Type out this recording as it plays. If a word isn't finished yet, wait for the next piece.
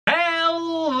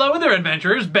Hello there,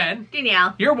 adventurers. Ben.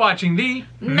 Danielle. You're watching the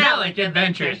Melick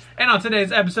Adventures. And on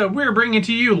today's episode, we're bringing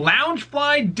to you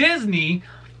Loungefly Disney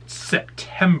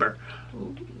September.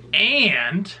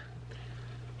 And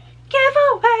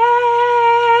giveaway!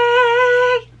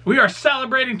 We are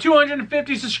celebrating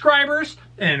 250 subscribers,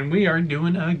 and we are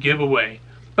doing a giveaway.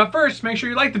 But first, make sure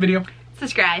you like the video.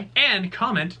 Subscribe. And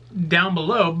comment down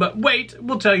below, but wait,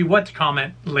 we'll tell you what to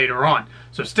comment later on.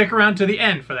 So stick around to the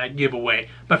end for that giveaway.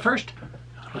 But first,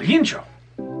 the intro.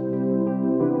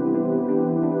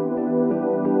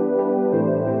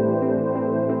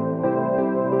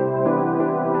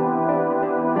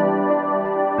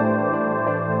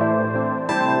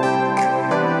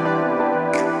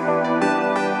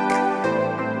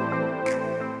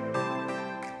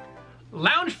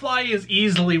 Loungefly is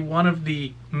easily one of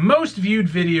the most viewed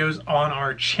videos on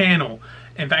our channel.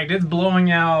 In fact, it's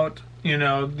blowing out, you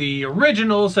know, the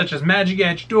originals such as Magic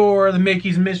Edge Door, the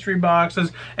Mickey's Mystery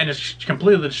Boxes, and it's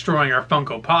completely destroying our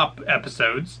Funko Pop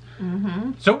episodes.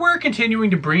 So we're continuing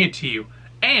to bring it to you.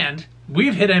 And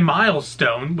we've hit a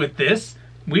milestone with this.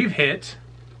 We've hit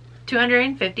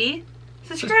 250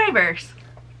 subscribers.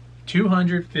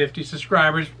 250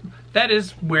 subscribers. That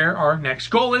is where our next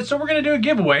goal is, so we're going to do a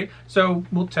giveaway. So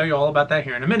we'll tell you all about that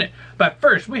here in a minute. But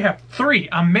first, we have 3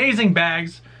 amazing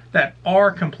bags that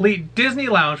are complete Disney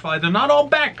Loungefly. They're not all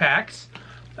backpacks.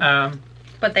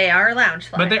 But they are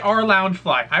Loungefly. But they are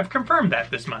Loungefly. I've confirmed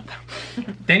that this month.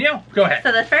 Danielle, go ahead.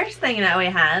 So the first thing that we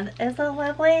have is a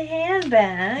lovely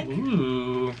handbag.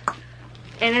 Ooh.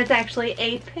 And it's actually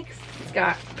a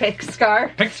Pixar.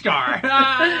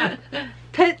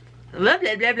 Blah,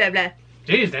 blah, blah, blah, blah.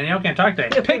 Jeez, Danielle can't talk today.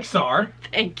 Pixar.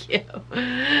 Thank you.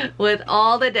 With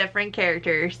all the different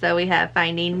characters. So we have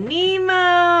Finding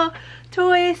Nemo,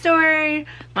 Toy Story,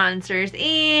 Monsters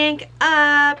Inc.,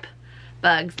 Up,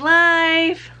 Bugs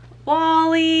Life,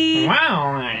 WALL-E.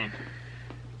 Wow.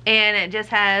 And it just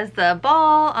has the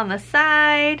ball on the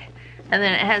side, and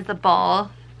then it has the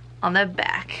ball on the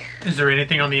back. Is there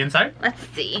anything on the inside? Let's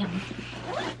see.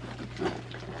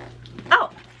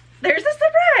 Oh, there's a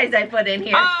surprise I put in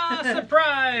here. Ah,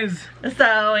 surprise!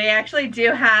 So we actually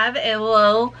do have a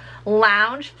little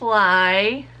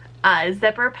Loungefly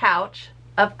zipper pouch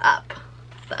of Up,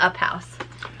 the Up house.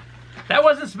 That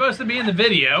wasn't supposed to be in the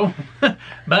video,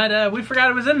 but we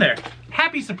forgot it was in there.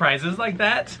 Happy surprises like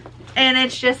that. And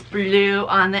it's just blue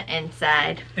on the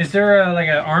inside. Is there like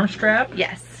an arm strap?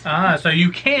 Yes. Ah, so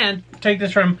you can take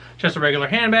this from just a regular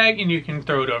handbag and you can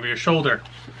throw it over your shoulder.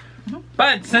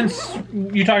 But since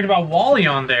you talked about WALL-E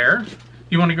on there,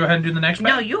 you want to go ahead and do the next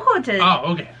bag? No, you go to...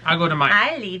 Oh, okay. I'll go to mine.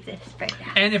 I leave this for you.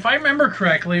 And if I remember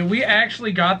correctly, we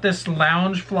actually got this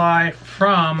Loungefly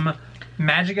from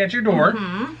Magic at Your Door.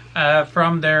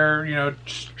 From their, you know,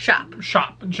 shop.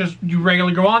 Just, you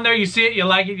regularly go on there, you see it, you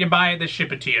like it, you buy it, they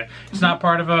ship it to you. It's not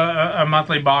part of a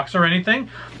monthly box or anything.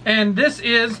 And this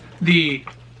is the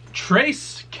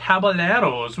Tres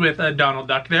Caballeros with a Donald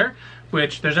Duck there.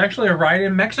 Which there's actually a ride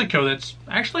in Mexico that's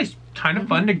actually kind of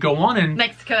fun to go on in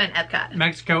Mexico and Epcot.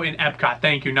 Mexico and Epcot,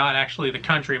 thank you, not actually the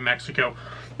country of Mexico.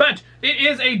 But it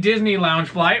is a Disney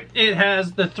Loungefly. It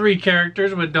has the 3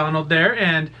 characters with Donald there,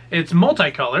 and it's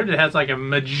multicolored. It has like a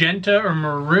magenta or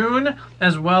maroon,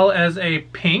 as well as a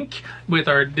pink with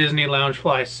our Disney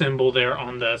Loungefly symbol there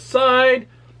on the side.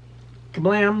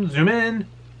 Kablam, zoom in.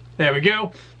 There we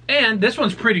go. And this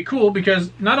one's pretty cool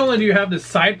because not only do you have the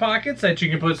side pockets that you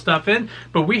can put stuff in,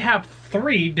 but we have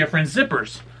 3 different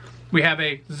zippers. We have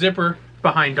a zipper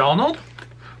behind Donald,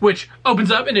 which opens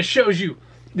up and it shows you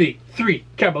the 3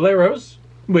 caballeros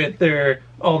with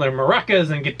all their maracas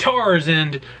and guitars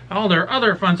and all their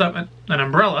other fun stuff. An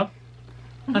umbrella.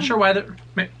 Not sure why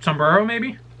sombrero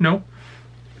maybe? No?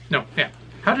 No, yeah.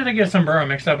 How did I get a sombrero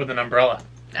mixed up with an umbrella?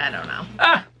 I don't know.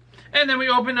 Ah! And then we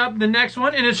open up the next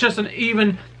one, and it's just an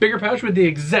even bigger pouch with the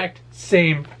exact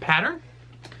same pattern.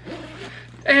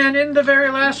 And in the very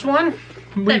last one,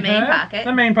 we have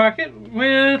the main pocket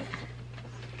with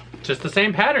just the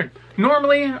same pattern.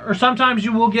 Normally, or sometimes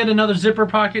you will get another zipper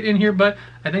pocket in here, but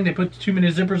I think they put too many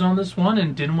zippers on this one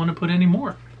and didn't want to put any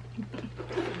more. Okay.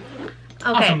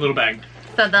 Awesome little bag.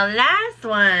 So the last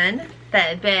one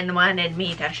that Ben wanted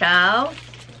me to show,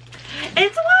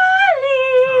 it's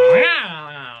WALL-E! Wow.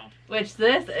 Which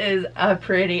this is a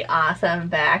pretty awesome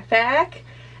backpack.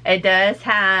 It does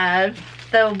have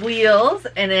the wheels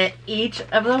in it. Each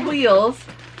of the wheels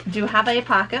do have a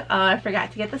pocket. Oh, I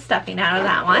forgot to get the stuffing out of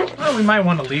that one. Well, we might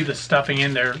want to leave the stuffing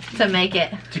in there. To make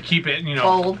it. To keep it, you know.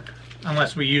 Cold.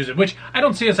 Unless we use it. Which, I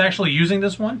don't see us actually using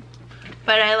this one.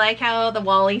 But I like how the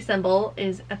WALL-E symbol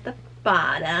is at the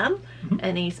bottom.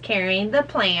 And he's carrying the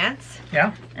plants.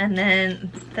 Yeah. And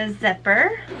then the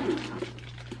zipper.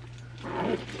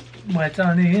 What's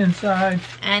on the inside?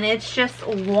 And it's just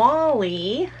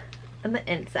Wally on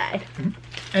the inside.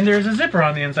 And there's a zipper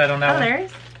on the inside on that one. Oh, there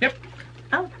is? Yep.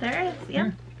 Oh, there is,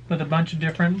 yeah. With a bunch of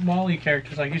different Wally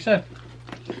characters, like you said.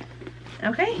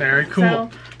 Okay. Very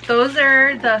cool. So those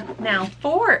are the now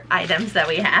 4 items that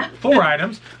we have. 4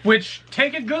 items, which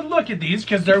take a good look at these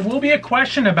because there will be a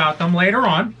question about them later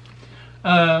on.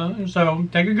 So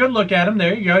take a good look at them.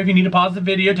 There you go. If you need to pause the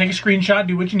video, take a screenshot,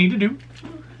 do what you need to do.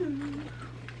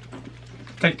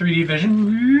 Take 3D vision.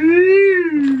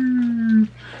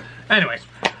 Anyways,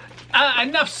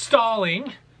 enough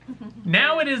stalling.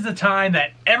 Now it is the time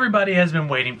that everybody has been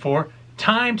waiting for.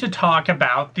 Time to talk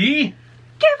about the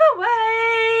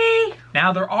giveaway!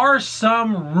 Now there are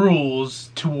some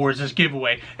rules towards this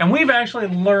giveaway, and we've actually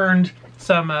learned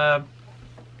some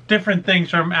different things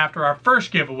from after our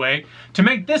first giveaway to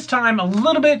make this time a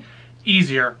little bit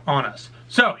easier on us.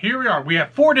 So here we are. We have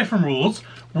 4 different rules.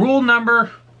 Rule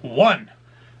number 1.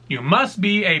 You must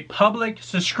be a public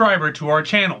subscriber to our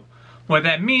channel. What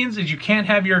that means is you can't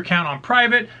have your account on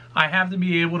private. I have to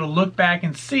be able to look back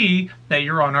and see that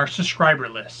you're on our subscriber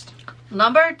list.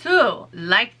 Number 2,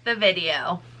 like the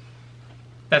video.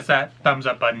 That's that thumbs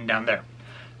up button down there.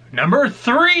 Number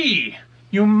 3,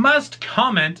 you must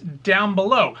comment down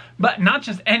below, but not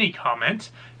just any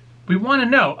comment. We want to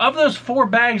know, of those 4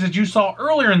 bags that you saw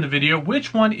earlier in the video,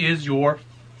 which one is your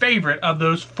favorite of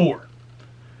those 4?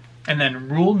 And then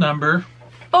rule number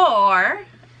 4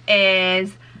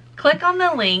 is click on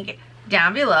the link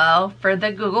down below for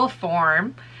the Google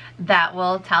form that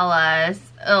will tell us,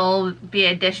 it'll be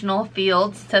additional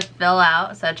fields to fill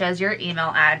out, such as your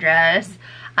email address,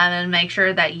 and then make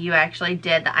sure that you actually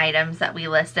did the items that we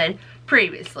listed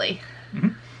previously.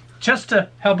 Just to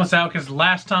help us out, because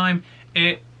last time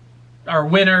our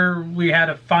winner, we had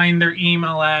to find their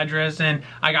email address, and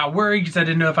I got worried because I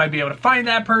didn't know if I'd be able to find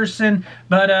that person,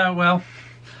 but well,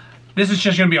 this is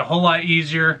just going to be a whole lot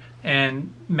easier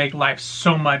and make life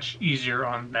so much easier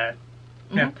on that.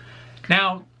 Yeah.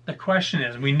 Now, the question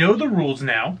is, we know the rules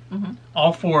now,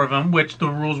 all 4 of them, which the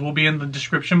rules will be in the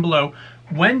description below.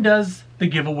 When does the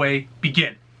giveaway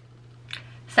begin?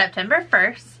 September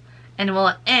 1st, and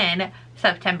will end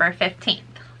September 15th.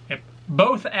 Yep.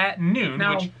 Both at noon,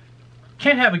 which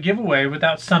can't have a giveaway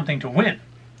without something to win.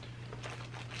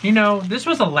 You know, this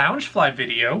was a Loungefly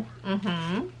video.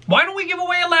 Why don't we give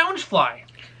away a Loungefly?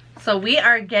 So we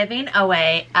are giving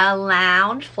away a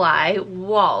Loungefly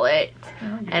wallet,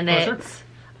 and it's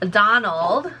a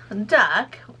Donald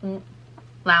Duck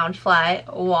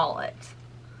Loungefly wallet.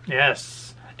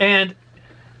 Yes, and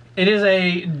it is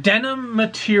a denim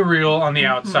material on the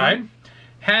outside.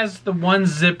 Has the one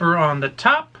zipper on the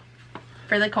top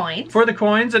for the coins. For the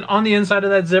coins, and on the inside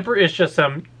of that zipper is just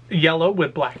some yellow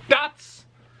with black dots.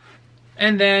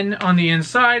 And then on the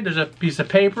inside, there's a piece of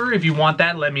paper. If you want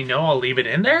that, let me know. I'll leave it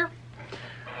in there.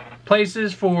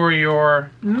 Places for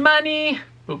your money.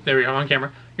 Oh, there we go on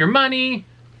camera. Your money,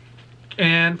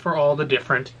 and for all the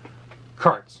different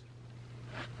cards.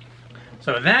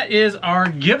 So that is our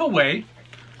giveaway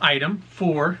item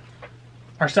for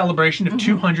our celebration of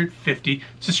 250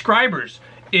 subscribers.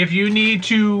 If you need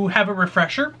to have a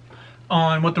refresher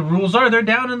on what the rules are, they're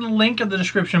down in the link of the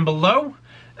description below.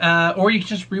 Or you can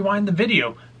just rewind the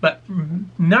video. But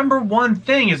number 1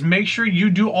 thing is make sure you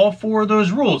do all 4 of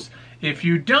those rules. If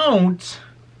you don't,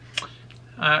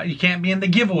 you can't be in the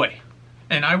giveaway.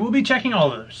 And I will be checking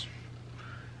all of those.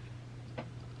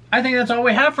 I think that's all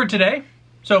we have for today.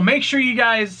 So make sure you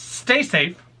guys stay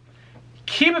safe,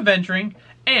 keep adventuring,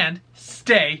 and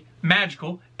stay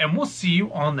magical. And we'll see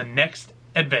you on the next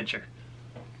adventure.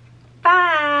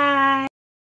 Bye!